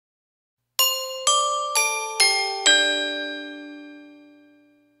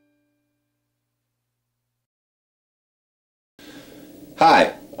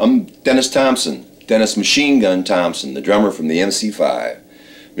Hi, I'm Dennis Thompson, Dennis Machine Gun Thompson, the drummer from the MC5.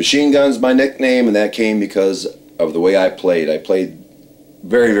 Machine Gun's my nickname, and that came because of the way I played. I played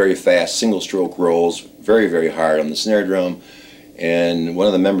very, very fast, single-stroke rolls, very, very hard on the snare drum, and one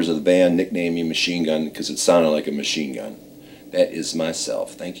of the members of the band nicknamed me Machine Gun because it sounded like a machine gun. That is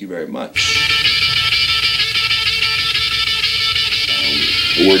myself. Thank you very much.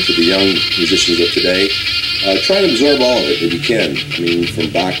 A word to the young musicians of today. Try and absorb all of it if you can. I mean,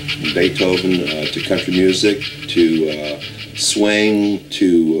 from Bach and Beethoven to country music to swing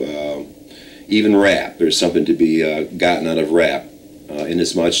to even rap. There's something to be gotten out of rap,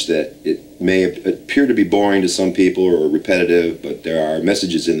 inasmuch that it may appear to be boring to some people or repetitive, but there are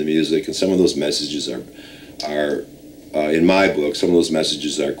messages in the music, and some of those messages are in my book, some of those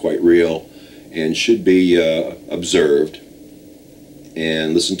messages are quite real and should be observed.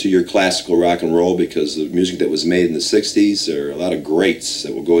 And listen to your classical rock and roll, because the music that was made in the 60s, there are a lot of greats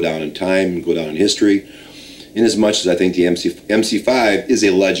that will go down in time, go down in history. Inasmuch as I think the MC5 is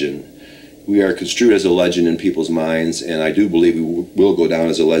a legend. We are construed as a legend in people's minds, and I do believe we will go down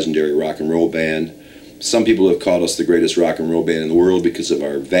as a legendary rock and roll band. Some people have called us the greatest rock and roll band in the world because of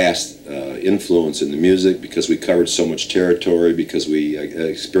our vast influence in the music, because we covered so much territory, because we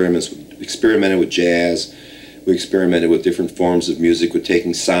experimented with jazz. We experimented with different forms of music, with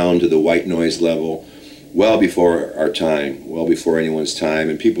taking sound to the white noise level, well before our time, well before anyone's time,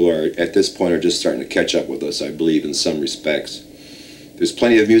 and people are, at this point, are just starting to catch up with us, I believe, in some respects. There's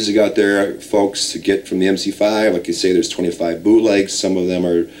plenty of music out there, folks, to get from the MC5. Like you say, there's 25 bootlegs. Some of them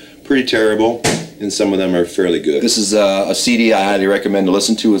are pretty terrible, and some of them are fairly good. This is a CD I highly recommend to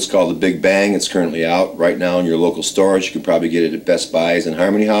listen to. It's called The Big Bang. It's currently out right now in your local stores. You can probably get it at Best Buys and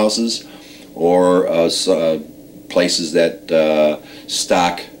Harmony Houses, or places that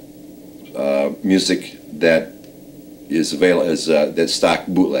stock music that is available that stock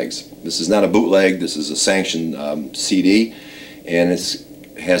bootlegs. This is not a bootleg. This is a sanctioned CD, and it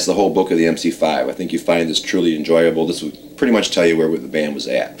has the whole book of the MC5. I think you find this truly enjoyable. This would pretty much tell you where the band was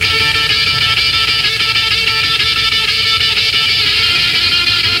at.